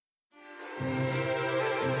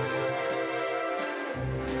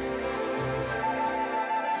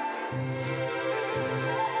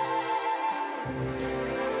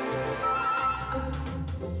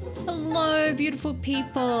beautiful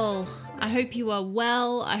people. I hope you are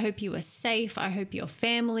well. I hope you are safe. I hope your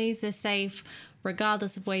families are safe,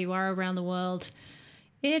 regardless of where you are around the world.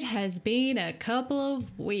 It has been a couple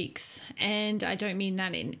of weeks, and I don't mean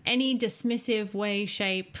that in any dismissive way,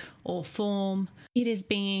 shape, or form. It has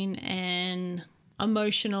been an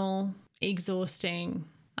emotional, exhausting,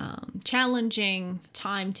 challenging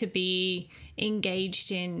time to be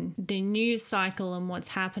engaged in the news cycle and what's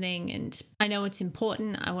happening. And I know it's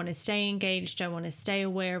important. I want to stay engaged. I want to stay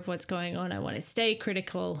aware of what's going on. I want to stay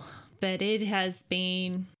critical. But it has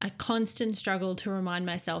been a constant struggle to remind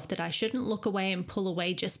myself that I shouldn't look away and pull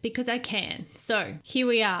away just because I can. So here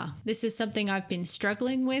we are. This is something I've been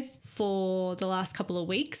struggling with for the last couple of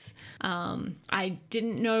weeks. I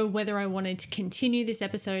didn't know whether I wanted to continue this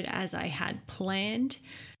episode as I had planned.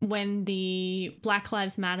 When the Black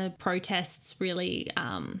Lives Matter protests really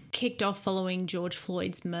kicked off following George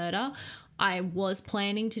Floyd's murder, I was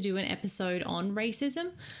planning to do an episode on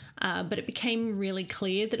racism, but it became really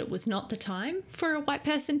clear that it was not the time for a white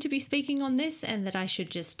person to be speaking on this and that I should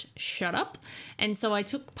just shut up. And so I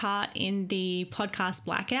took part in the podcast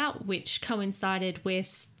Blackout, which coincided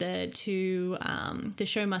with the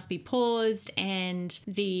Show Must Be Paused and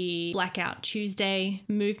the Blackout Tuesday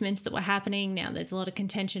movements that were happening. Now, there's a lot of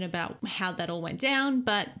contention about how that all went down,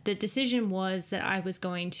 but the decision was that I was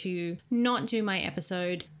going to not do my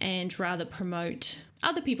episode and rather promote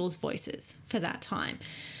other people's voices for that time.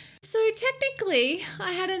 So technically,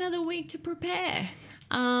 I had another week to prepare.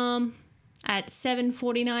 At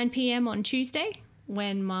 7:49 p.m. on Tuesday,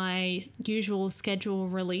 when my usual schedule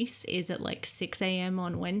release is at like 6 a.m.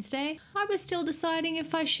 on Wednesday, I was still deciding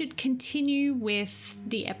if I should continue with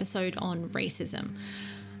the episode on racism.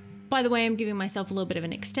 By the way, I'm giving myself a little bit of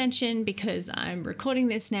an extension because I'm recording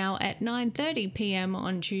this now at 9:30 p.m.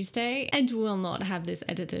 on Tuesday and will not have this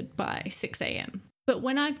edited by 6 a.m. But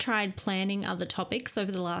when I've tried planning other topics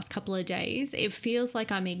over the last couple of days, it feels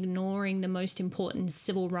like I'm ignoring the most important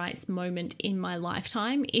civil rights moment in my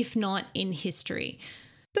lifetime, if not in history.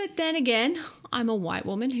 But then again, I'm a white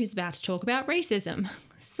woman who's about to talk about racism.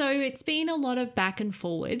 So it's been a lot of back and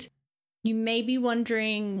forward. You may be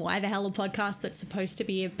wondering why the hell a podcast that's supposed to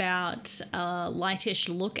be about a lightish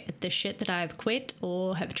look at the shit that I've quit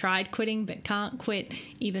or have tried quitting but can't quit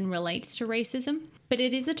even relates to racism. But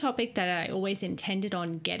it is a topic that I always intended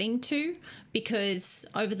on getting to because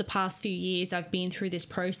over the past few years I've been through this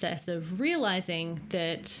process of realizing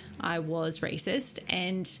that I was racist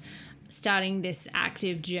and starting this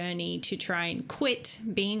active journey to try and quit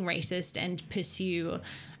being racist and pursue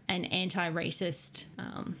an anti-racist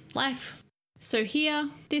life. So here,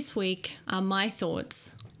 this week, are my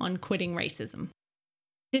thoughts on quitting racism.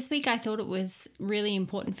 This week, I thought it was really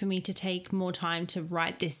important for me to take more time to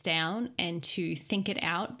write this down and to think it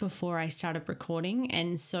out before I started recording.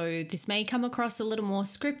 And so this may come across a little more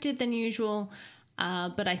scripted than usual,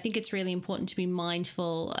 but I think it's really important to be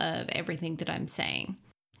mindful of everything that I'm saying.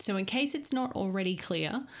 So in case it's not already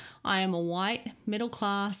clear, I am a white,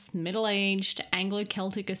 middle-class, middle-aged,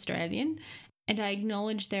 Anglo-Celtic Australian, and I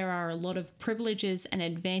acknowledge there are a lot of privileges and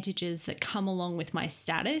advantages that come along with my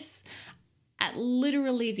status at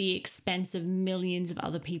literally the expense of millions of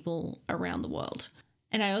other people around the world.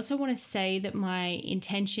 And I also want to say that my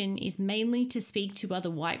intention is mainly to speak to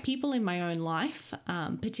other white people in my own life,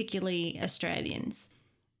 particularly Australians.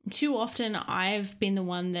 Too often I've been the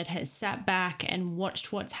one that has sat back and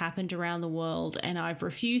watched what's happened around the world, and I've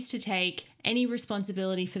refused to take any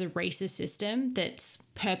responsibility for the racist system that's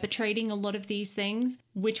perpetrating a lot of these things,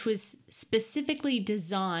 which was specifically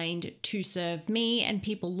designed to serve me and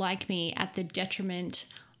people like me at the detriment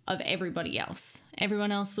of everybody else.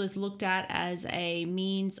 Everyone else was looked at as a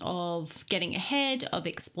means of getting ahead, of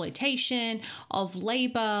exploitation, of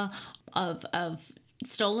labor, of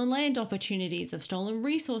stolen land opportunities, of stolen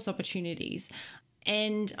resource opportunities.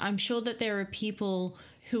 And I'm sure that there are people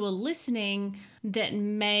who are listening that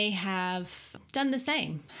may have done the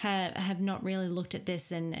same, have not really looked at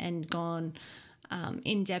this and gone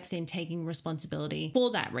in depth in taking responsibility for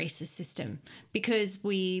that racist system, because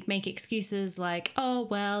we make excuses like, oh,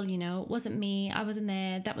 well, you know, it wasn't me, I wasn't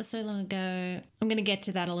there, that was so long ago. I'm going to get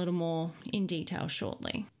to that a little more in detail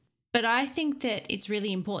shortly. But I think that it's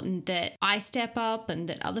really important that I step up and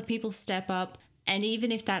that other people step up. And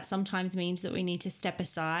even if that sometimes means that we need to step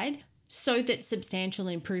aside so that substantial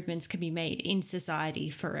improvements can be made in society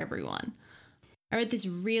for everyone. I read this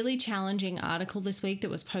really challenging article this week that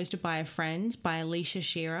was posted by a friend, by Alicia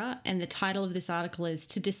Shearer, and the title of this article is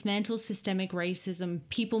 "To Dismantle Systemic Racism,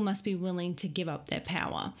 People Must Be Willing to Give Up Their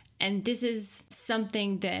Power." And this is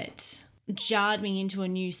something that jarred me into a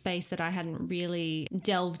new space that I hadn't really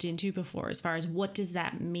delved into before, as far as what does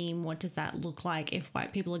that mean? What does that look like if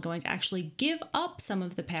white people are going to actually give up some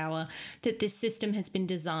of the power that this system has been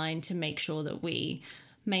designed to make sure that we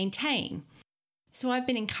maintain? So I've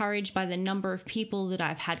been encouraged by the number of people that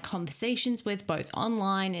I've had conversations with, both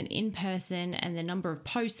online and in person, and the number of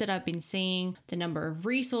posts that I've been seeing, the number of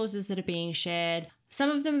resources that are being shared. Some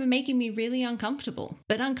of them are making me really uncomfortable,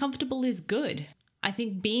 but uncomfortable is good. I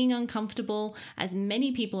think being uncomfortable, as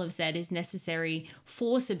many people have said, is necessary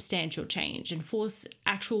for substantial change and for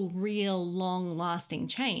actual, real, long-lasting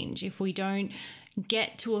change. If we don't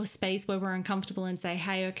get to a space where we're uncomfortable and say,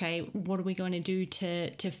 hey, okay, what are we going to do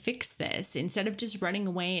to fix this? Instead of just running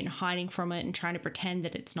away and hiding from it and trying to pretend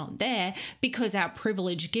that it's not there, because our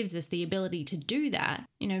privilege gives us the ability to do that.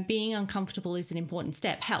 Being uncomfortable is an important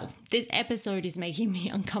step. Hell, this episode is making me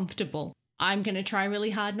uncomfortable. I'm going to try really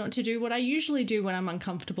hard not to do what I usually do when I'm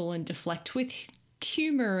uncomfortable and deflect with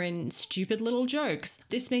humor and stupid little jokes.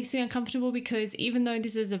 This makes me uncomfortable because even though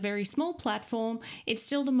this is a very small platform, it's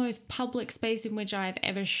still the most public space in which I've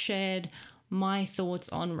ever shared my thoughts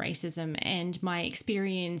on racism and my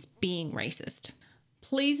experience being racist.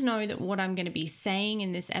 Please know that what I'm going to be saying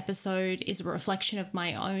in this episode is a reflection of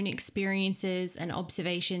my own experiences and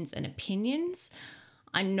observations and opinions.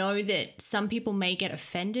 I know that some people may get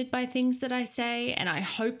offended by things that I say, and I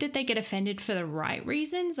hope that they get offended for the right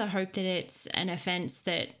reasons. I hope that it's an offense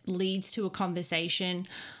that leads to a conversation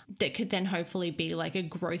that could then hopefully be like a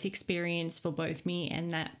growth experience for both me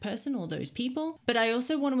and that person or those people. But I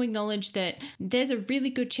also want to acknowledge that there's a really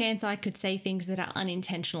good chance I could say things that are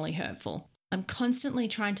unintentionally hurtful. I'm constantly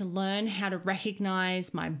trying to learn how to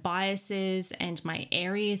recognize my biases and my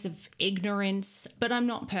areas of ignorance, but I'm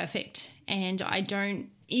not perfect, and I don't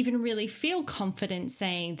even really feel confident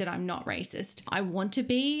saying that I'm not racist. I want to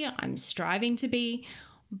be, I'm striving to be,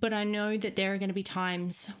 but I know that there are going to be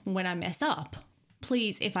times when I mess up.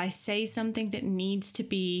 Please, if I say something that needs to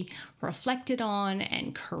be reflected on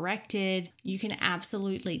and corrected, you can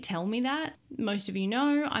absolutely tell me that. Most of you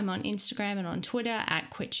know I'm on Instagram and on Twitter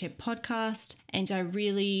at QuitShitPodcast, and I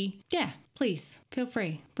really, please feel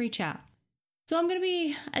free, reach out. So I'm going to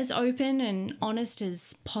be as open and honest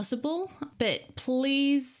as possible, but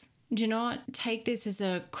please do not take this as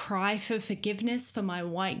a cry for forgiveness for my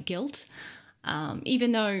white guilt.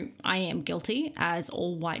 Even though I am guilty, as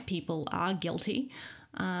all white people are guilty,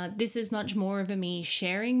 this is much more of me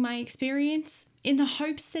sharing my experience in the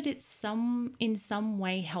hopes that it's in some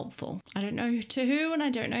way helpful. I don't know to who and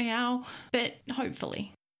I don't know how, but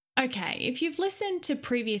hopefully. Okay, if you've listened to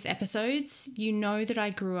previous episodes, you know that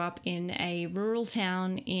I grew up in a rural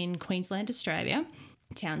town in Queensland, Australia.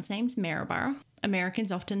 The town's name's Maryborough.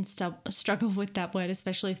 Americans often struggle with that word,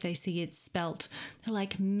 especially if they see it spelt. They're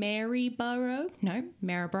like Maryborough. No,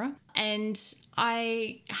 Maryborough. And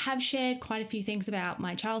I have shared quite a few things about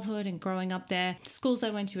my childhood and growing up there, schools I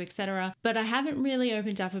went to, etc. But I haven't really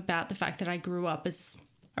opened up about the fact that I grew up as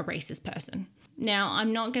a racist person. Now,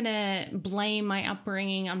 I'm not going to blame my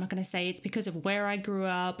upbringing. I'm not going to say it's because of where I grew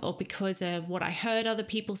up or because of what I heard other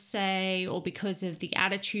people say or because of the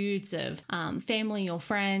attitudes of family or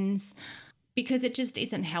friends, because it just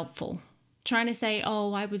isn't helpful. Trying to say,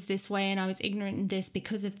 oh, I was this way and I was ignorant in this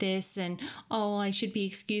because of this and, oh, I should be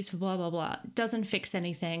excused for blah, blah, blah, doesn't fix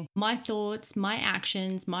anything. My thoughts, my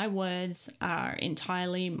actions, my words are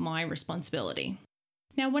entirely my responsibility.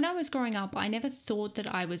 Now, when I was growing up, I never thought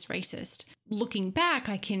that I was racist. Looking back,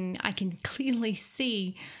 I can clearly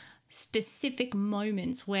see specific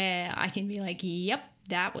moments where I can be like, yep,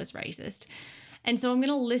 that was racist. And so I'm going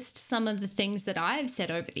to list some of the things that I've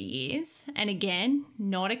said over the years. And again,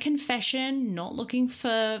 not a confession, not looking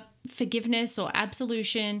for forgiveness or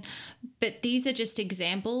absolution, but these are just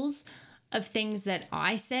examples of things that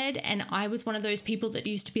I said. And I was one of those people that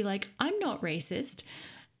used to be like, I'm not racist.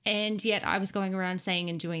 And yet I was going around saying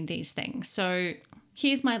and doing these things. So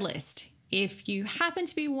here's my list. If you happen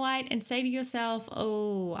to be white and say to yourself,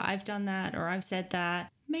 oh, I've done that or I've said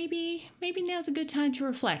that, maybe now's a good time to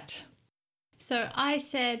reflect. So I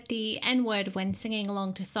said the N-word when singing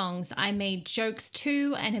along to songs. I made jokes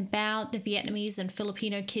to and about the Vietnamese and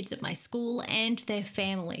Filipino kids at my school and their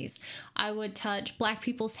families. I would touch black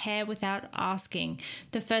people's hair without asking.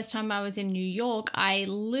 The first time I was in New York, I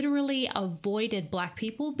literally avoided black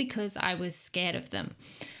people because I was scared of them.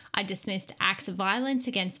 I dismissed acts of violence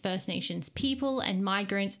against First Nations people and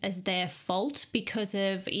migrants as their fault because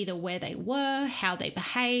of either where they were, how they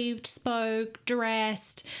behaved, spoke,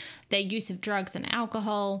 dressed. their use of drugs and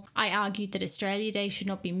alcohol. I argued that Australia Day should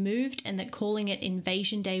not be moved and that calling it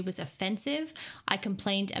Invasion Day was offensive. I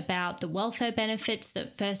complained about the welfare benefits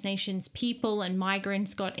that First Nations people and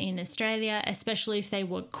migrants got in Australia, especially if they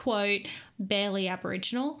were, quote, barely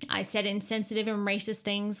Aboriginal. I said insensitive and racist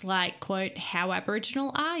things like, quote, how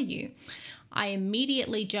Aboriginal are you? I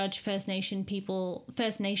immediately judged First Nations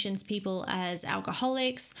people as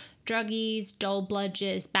alcoholics, druggies, dole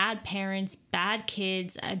bludgers, bad parents, bad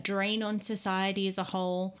kids, a drain on society as a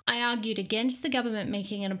whole. I argued against the government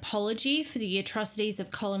making an apology for the atrocities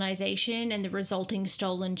of colonisation and the resulting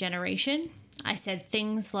stolen generation. I said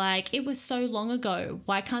things like, it was so long ago,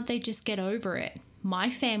 why can't they just get over it? My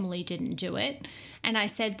family didn't do it. And I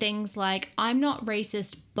said things like, I'm not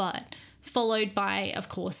racist, but... followed by, of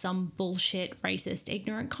course, some bullshit, racist,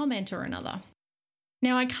 ignorant comment or another.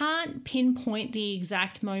 Now, I can't pinpoint the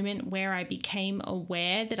exact moment where I became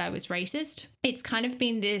aware that I was racist. It's kind of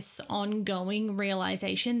been this ongoing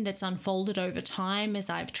realization that's unfolded over time as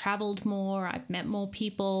I've traveled more, I've met more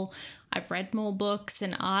people, I've read more books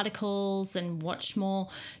and articles and watched more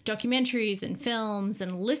documentaries and films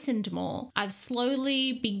and listened more. I've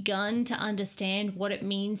slowly begun to understand what it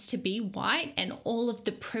means to be white and all of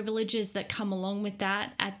the privileges that come along with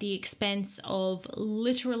that at the expense of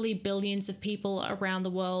literally billions of people around the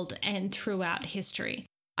world and throughout history.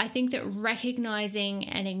 I think that recognizing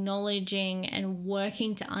and acknowledging and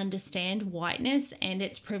working to understand whiteness and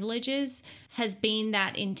its privileges has been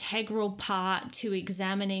that integral part to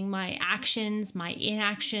examining my actions, my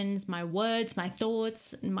inactions, my words, my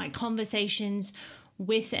thoughts, and my conversations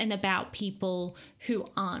with and about people who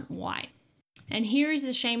aren't white. And here is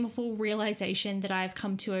a shameful realization that I've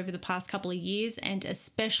come to over the past couple of years and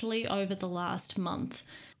especially over the last month.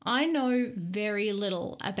 I know very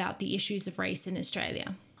little about the issues of race in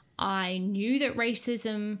Australia. I knew that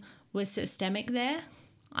racism was systemic there.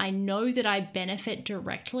 I know that I benefit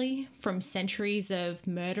directly from centuries of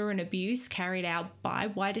murder and abuse carried out by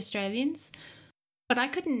white Australians, but I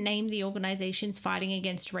couldn't name the organisations fighting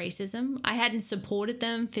against racism. I hadn't supported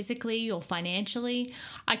them physically or financially.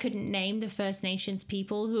 I couldn't name the First Nations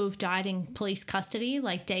people who have died in police custody,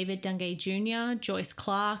 like David Dungay Jr., Joyce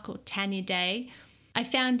Clark, or Tanya Day. I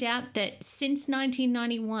found out that since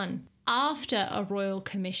 1991, after a royal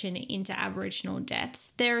commission into Aboriginal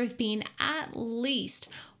deaths, there have been at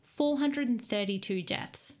least 432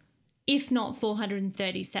 deaths, if not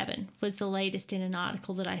 437, was the latest in an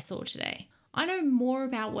article that I saw today. I know more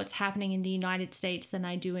about what's happening in the United States than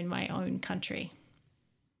I do in my own country.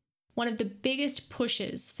 One of the biggest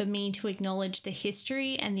pushes for me to acknowledge the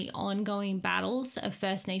history and the ongoing battles of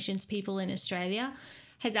First Nations people in Australia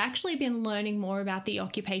has actually been learning more about the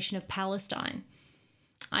occupation of Palestine.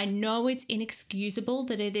 I know it's inexcusable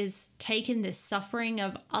that it has taken the suffering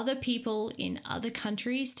of other people in other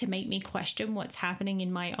countries to make me question what's happening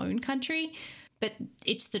in my own country, but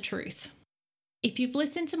it's the truth. If you've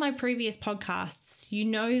listened to my previous podcasts, you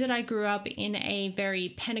know that I grew up in a very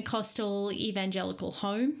Pentecostal evangelical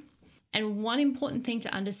home. And one important thing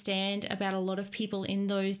to understand about a lot of people in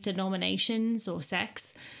those denominations or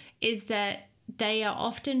sects is that they are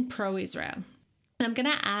often pro-Israel. And I'm going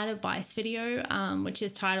to add a Vice video, which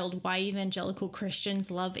is titled Why Evangelical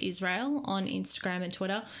Christians Love Israel on Instagram and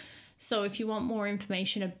Twitter. So if you want more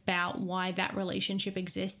information about why that relationship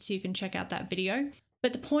exists, you can check out that video.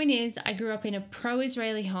 But the point is, I grew up in a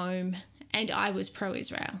pro-Israeli home and I was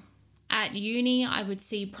pro-Israel. At uni, I would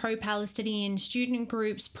see pro-Palestinian student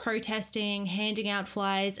groups protesting, handing out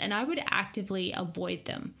flyers, and I would actively avoid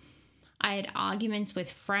them. I had arguments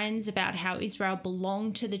with friends about how Israel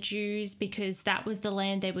belonged to the Jews because that was the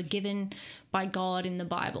land they were given by God in the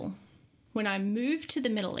Bible. When I moved to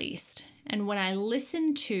the Middle East and when I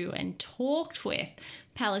listened to and talked with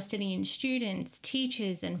Palestinian students,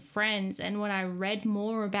 teachers, and friends, and when I read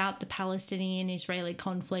more about the Palestinian-Israeli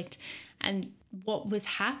conflict and what was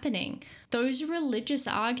happening, those religious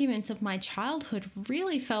arguments of my childhood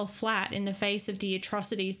really fell flat in the face of the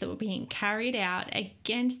atrocities that were being carried out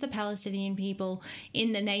against the Palestinian people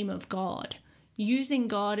in the name of God, using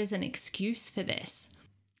God as an excuse for this.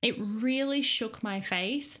 It really shook my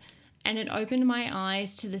faith and it opened my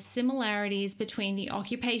eyes to the similarities between the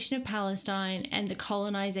occupation of Palestine and the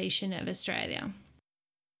colonization of Australia.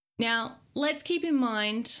 Now, let's keep in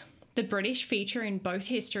mind the British feature in both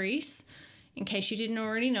histories. In case you didn't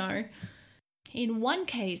already know, in one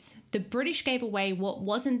case, the British gave away what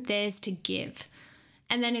wasn't theirs to give.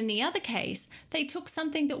 And then in the other case, they took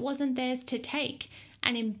something that wasn't theirs to take.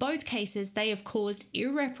 And in both cases, they have caused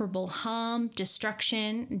irreparable harm,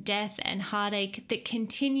 destruction, death, and heartache that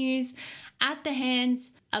continues at the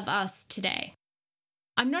hands of us today.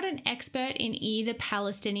 I'm not an expert in either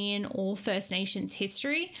Palestinian or First Nations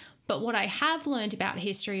history, but what I have learned about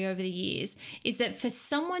history over the years is that for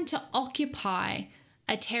someone to occupy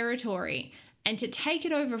a territory and to take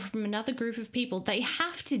it over from another group of people, they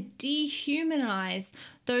have to dehumanize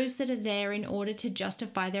those that are there in order to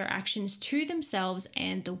justify their actions to themselves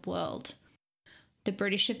and the world. The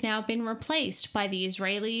British have now been replaced by the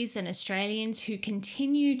Israelis and Australians who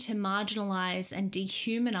continue to marginalize and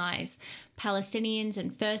dehumanize Palestinians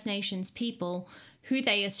and First Nations people who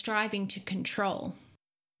they are striving to control.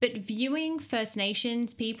 But viewing First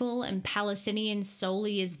Nations people and Palestinians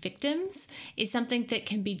solely as victims is something that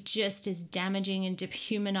can be just as damaging and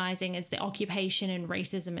dehumanizing as the occupation and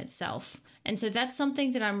racism itself. And so that's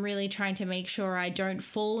something that I'm really trying to make sure I don't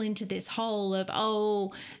fall into this hole of,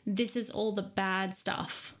 oh, this is all the bad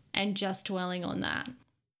stuff, and just dwelling on that.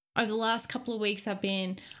 Over the last couple of weeks, I've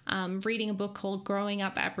been reading a book called Growing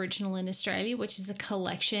Up Aboriginal in Australia, which is a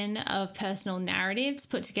collection of personal narratives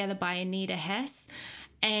put together by Anita Hess.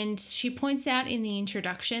 And she points out in the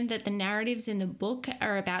introduction that the narratives in the book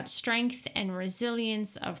are about strength and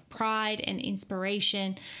resilience, of pride and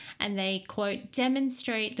inspiration, and they, quote,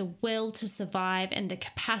 demonstrate the will to survive and the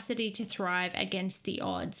capacity to thrive against the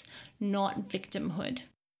odds, not victimhood.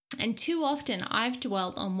 And too often I've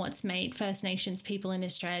dwelt on what's made First Nations people in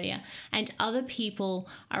Australia and other people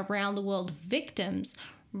around the world victims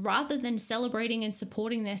rather than celebrating and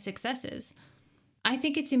supporting their successes. I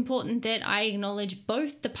think it's important that I acknowledge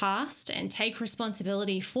both the past and take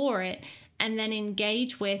responsibility for it, and then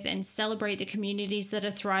engage with and celebrate the communities that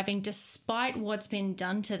are thriving despite what's been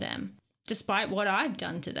done to them, despite what I've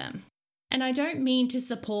done to them. And I don't mean to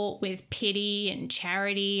support with pity and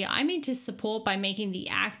charity. I mean to support by making the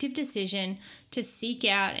active decision to seek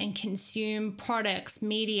out and consume products,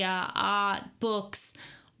 media, art, books,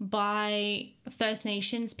 by First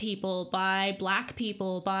Nations people, by Black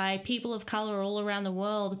people, by people of color all around the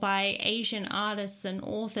world, by Asian artists and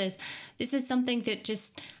authors. This is something that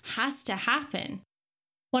just has to happen.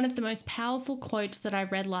 One of the most powerful quotes that I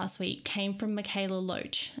read last week came from Michaela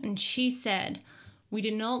Loach, and she said, "We do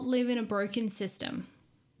not live in a broken system.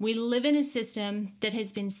 We live in a system that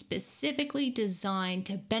has been specifically designed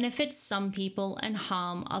to benefit some people and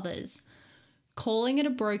harm others. Calling it a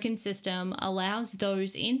broken system allows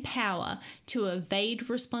those in power to evade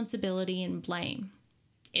responsibility and blame.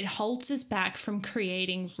 It holds us back from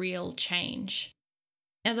creating real change."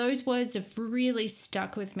 Now, those words have really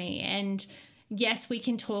stuck with me. And yes, we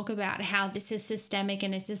can talk about how this is systemic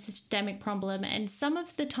and it's a systemic problem. And some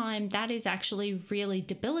of the time that is actually really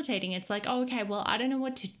debilitating. It's like, oh, okay, well, I don't know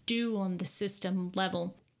what to do on the system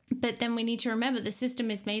level. But then we need to remember the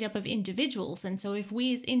system is made up of individuals. And so if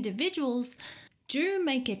we as individuals do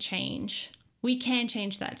make a change, we can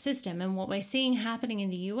change that system. And what we're seeing happening in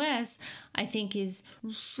the US, I think, is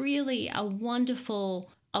really a wonderful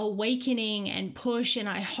awakening and push. And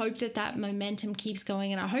I hope that that momentum keeps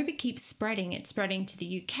going, and I hope it keeps spreading. It's spreading to the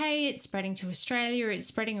UK, it's spreading to Australia, it's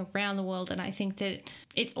spreading around the world. And I think that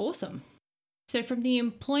it's awesome. So from the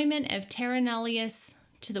employment of terra nullius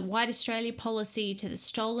to the White Australia policy, to the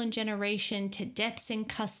stolen generation, to deaths in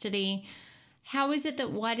custody, how is it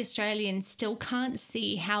that white Australians still can't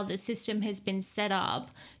see how the system has been set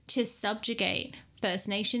up to subjugate First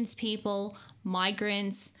Nations people,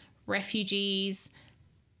 migrants, refugees,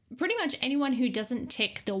 pretty much anyone who doesn't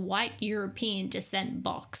tick the white European descent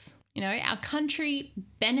box? You know, our country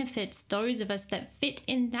benefits those of us that fit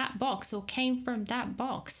in that box or came from that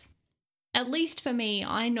box. At least for me,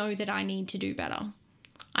 I know that I need to do better.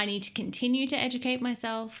 I need to continue to educate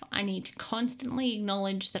myself. I need to constantly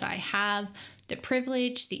acknowledge that I have the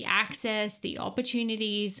privilege, the access, the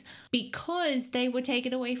opportunities, because they were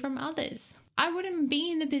taken away from others. I wouldn't be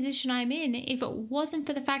in the position I'm in if it wasn't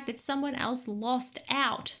for the fact that someone else lost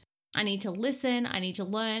out. I need to listen, I need to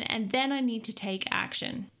learn, and then I need to take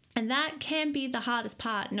action. And that can be the hardest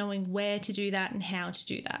part, knowing where to do that and how to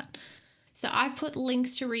do that. So I've put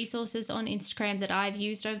links to resources on Instagram that I've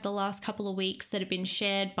used over the last couple of weeks that have been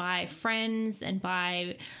shared by friends and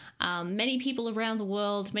by many people around the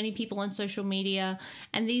world, many people on social media.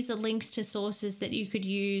 And these are links to sources that you could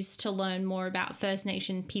use to learn more about First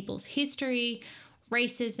Nation people's history,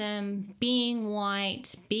 racism, being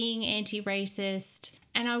white, being anti-racist.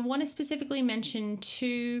 And I want to specifically mention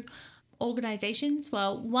two organizations.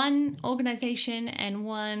 Well, one organization and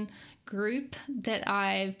one group that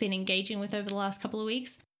I've been engaging with over the last couple of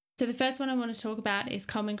weeks. So the first one I want to talk about is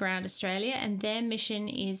Common Ground Australia, and their mission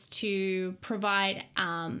is to provide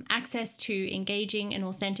access to engaging and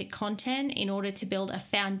authentic content in order to build a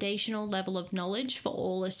foundational level of knowledge for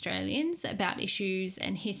all Australians about issues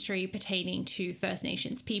and history pertaining to First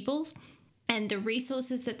Nations peoples. And the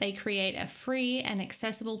resources that they create are free and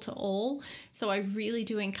accessible to all. So I really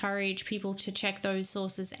do encourage people to check those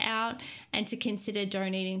sources out and to consider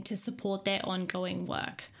donating to support their ongoing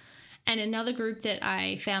work. And another group that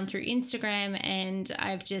I found through Instagram, and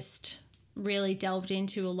I've just really delved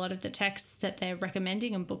into a lot of the texts that they're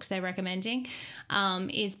recommending and books they're recommending,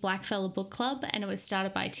 is Blackfella Book Club, and it was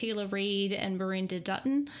started by Tila Reid and Marinda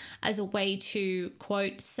Dutton as a way to,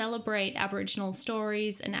 quote, celebrate Aboriginal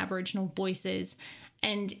stories and Aboriginal voices,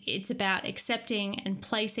 and it's about accepting and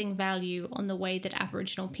placing value on the way that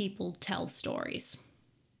Aboriginal people tell stories.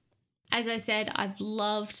 As I said, I've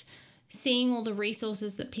loved seeing all the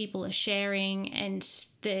resources that people are sharing and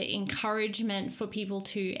the encouragement for people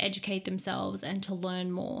to educate themselves and to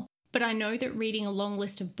learn more. But I know that reading a long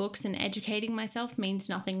list of books and educating myself means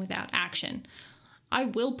nothing without action. I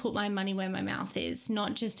will put my money where my mouth is,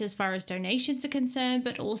 not just as far as donations are concerned,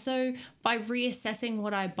 but also by reassessing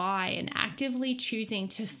what I buy and actively choosing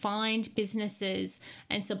to find businesses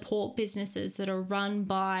and support businesses that are run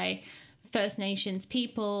by First Nations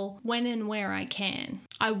people when and where I can.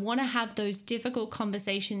 I want to have those difficult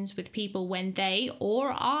conversations with people when they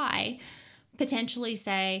or I potentially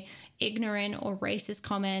say ignorant or racist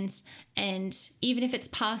comments, and even if it's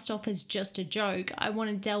passed off as just a joke, I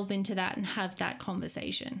want to delve into that and have that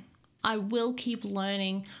conversation. I will keep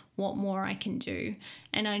learning what more I can do,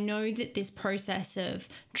 and I know that this process of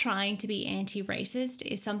trying to be anti-racist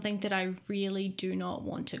is something that I really do not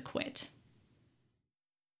want to quit.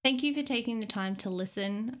 Thank you for taking the time to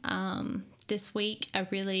listen this week. I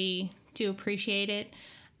really do appreciate it.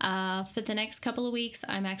 For the next couple of weeks,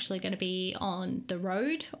 I'm actually going to be on the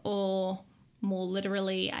road, or more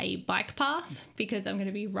literally a bike path, because I'm going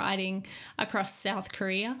to be riding across South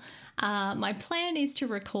Korea. My plan is to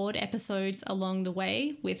record episodes along the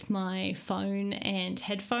way with my phone and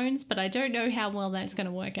headphones, but I don't know how well that's going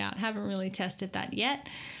to work out. Haven't really tested that yet.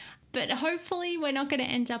 But hopefully we're not going to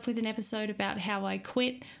end up with an episode about how I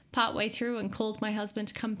quit partway through and called my husband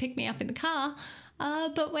to come pick me up in the car,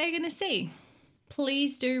 but we're going to see.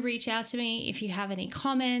 Please do reach out to me if you have any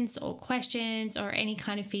comments or questions or any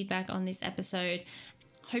kind of feedback on this episode.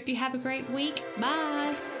 Hope you have a great week.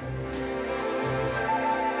 Bye.